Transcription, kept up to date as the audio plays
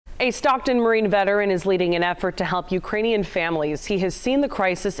A Stockton Marine veteran is leading an effort to help Ukrainian families. He has seen the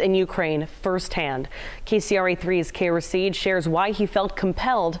crisis in Ukraine firsthand. KCRA 3's Kay Racine shares why he felt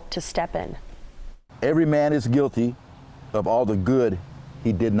compelled to step in. Every man is guilty of all the good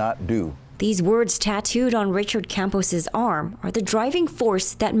he did not do. These words tattooed on Richard Campos's arm are the driving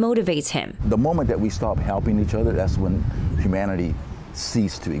force that motivates him. The moment that we stop helping each other, that's when humanity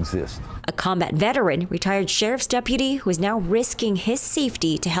ceased to exist. A combat veteran, retired sheriff's deputy who is now risking his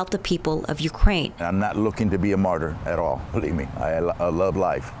safety to help the people of Ukraine. I'm not looking to be a martyr at all, believe me. I love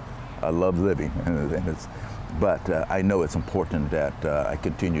life. I love living. But I know it's important that I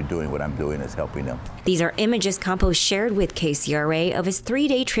continue doing what I'm doing, is helping them. These are images Campos shared with KCRA of his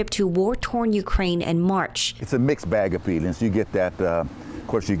 3-day trip to war-torn Ukraine in March. It's a mixed bag of feelings. You get that, of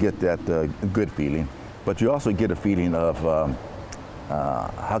course, you get that good feeling, but you also get a feeling of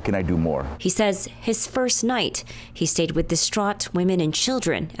how can I do more? He says his first night, he stayed with distraught women and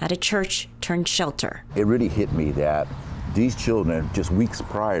children at a church turned shelter. It really hit me that these children, just weeks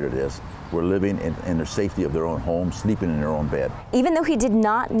prior to this, were living in the safety of their own home, sleeping in their own bed. Even though he did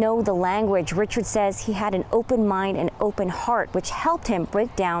not know the language, Richard says he had an open mind and open heart, which helped him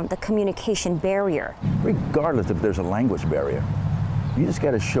break down the communication barrier. Regardless if there's a language barrier, you just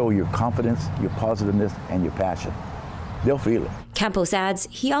got to show your confidence, your positiveness, and your passion. They'll feel it. Campos adds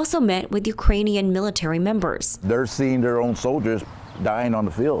he also met with Ukrainian military members. They're seeing their own soldiers dying on the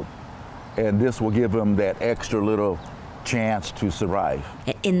field, and this will give them that extra little chance to survive.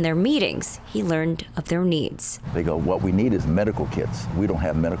 In their meetings, he learned of their needs. They go, what we need is medical kits. We don't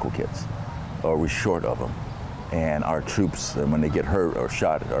have medical kits, or we're short of them. And our troops, when they get hurt or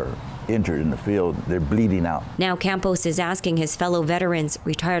shot or injured in the field, they're bleeding out. Now Campos is asking his fellow veterans,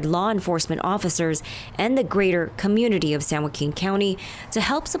 retired law enforcement officers, and the greater community of San Joaquin County to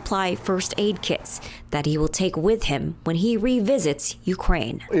help supply first aid kits that he will take with him when he revisits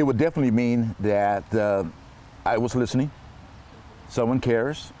Ukraine. It would definitely mean that I was listening, someone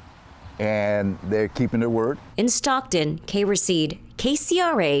cares, and they're keeping their word. In Stockton, Kay Racine,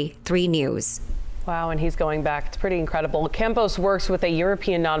 KCRA 3 News. Wow, and he's going back. It's pretty incredible. Campos works with a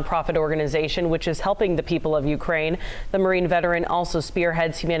European nonprofit organization which is helping the people of Ukraine. The Marine veteran also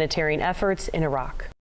spearheads humanitarian efforts in Iraq.